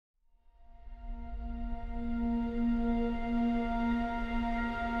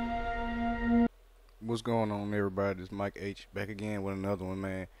What's going on, everybody? This is Mike H back again with another one,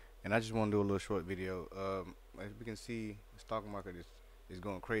 man. And I just want to do a little short video. As we can see, the stock market is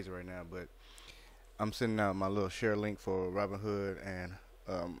going crazy right now. But I'm sending out my little share link for Robinhood, and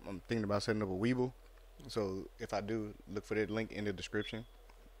I'm thinking about setting up a Webull. So if I do, look for that link in the description.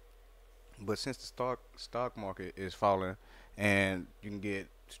 But since the stock market is falling, and you can get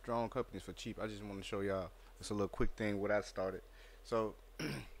strong companies for cheap, I just want to show y'all. It's a little quick thing what I started. So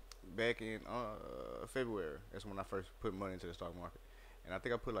back in February, that's when I first put money into the stock market, and I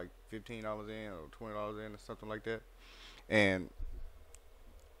think I put like $15 in or $20 in or something like that. And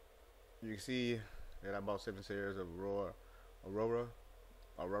you can see that I bought 7 shares of Aurora, Aurora,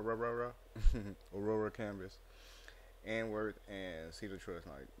 Aurora Canvas, Anworth, and Cedar Trust.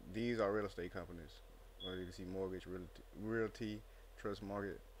 Like, these are real estate companies. Well, you can see Mortgage, Realty, Trust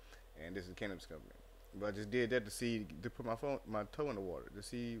Market, and this is a cannabis company. But I just did that to put my toe in the water to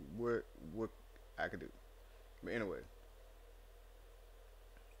see what I could do. But anyway,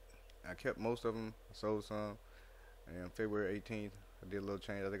 I kept most of them. I sold some, and on February 18th, I did a little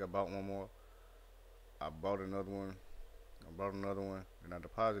change. I think I bought one more. I bought another one. And I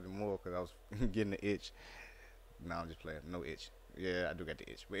deposited more because I was getting the itch. No, I'm just playing. No itch. Yeah, I do got the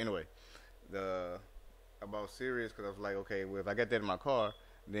itch. But anyway, I bought Sirius because I was like, okay, well, if I got that in my car,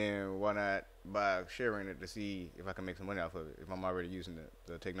 then why not buy sharing it to see if I can make some money off of it if I'm already using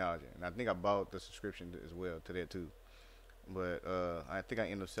the technology. And I think I bought the subscription as well to that too. But I think I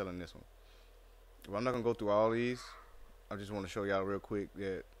ended up selling this one. Well, I'm not gonna go through all these. I just want to show y'all real quick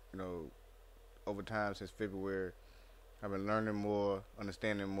that, over time since February, I've been learning more,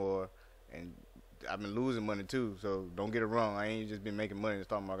 understanding more, and I've been losing money too. So don't get it wrong. I ain't just been making money in the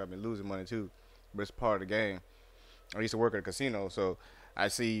stock market. I've been losing money too, but it's part of the game. I used to work at a casino, so I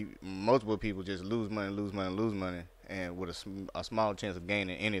see multiple people just lose money, and with a small chance of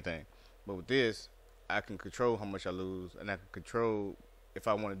gaining anything. But with this, I can control how much I lose, and I can control if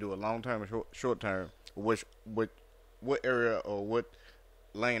I want to do a long term or short term, what area or what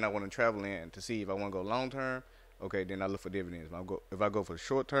lane I want to travel in to see if I want to go long term. Okay, then I look for dividends. If I go for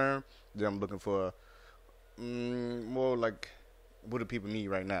short term, then I'm looking for more like what do people need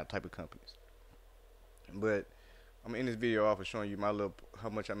right now type of companies. But I'm in this video off of showing you how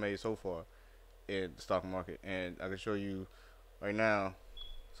much I made so far in the stock market, and I can show you right now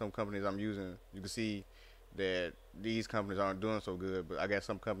some companies I'm using. You can see that these companies aren't doing so good, but I got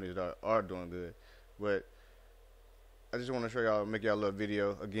some companies that are doing good. But I just want to show y'all, make y'all a little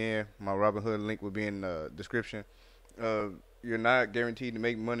video. Again, my Robinhood link will be in the description. You're not guaranteed to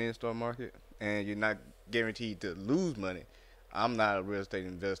make money in the stock market, and you're not guaranteed to lose money. I'm not a real estate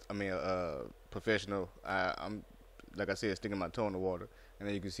investor. Professional. I'm, like I said, sticking my toe in the water, and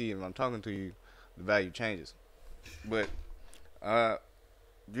then you can see if I'm talking to you, the value changes. But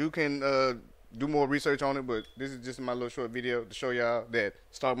you can do more research on it. But this is just my little short video to show y'all that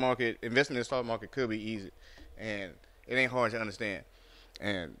investing in the stock market could be easy, and it ain't hard to understand,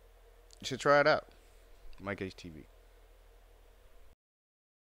 and you should try it out. Mike HTV.